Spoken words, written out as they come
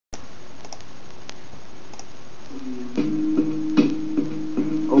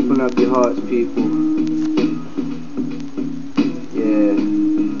open up your hearts, people. Yeah,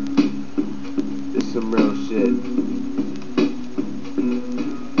 this is some real shit.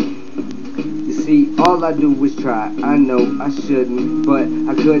 You see, all I do is try. I know I shouldn't, but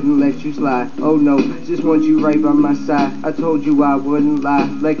I couldn't let you slide. Oh no, just want you right by my side. I told you I wouldn't lie.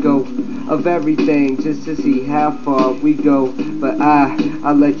 Let go of everything just to see how far we go. But I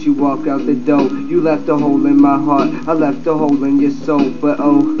let you walk out the door. You left a hole in my heart, I left a hole in your soul. But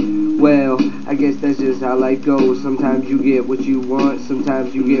oh, well, I guess that's just how life goes. Sometimes you get what you want,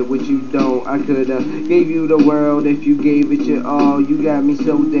 sometimes you get what you don't. I coulda gave you the world if you gave it your all. You got me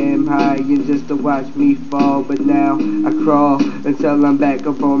so damn high and just to watch me fall. But now I crawl until I'm back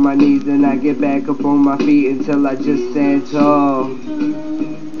up on my knees, and I get back up on my feet until I just stand tall.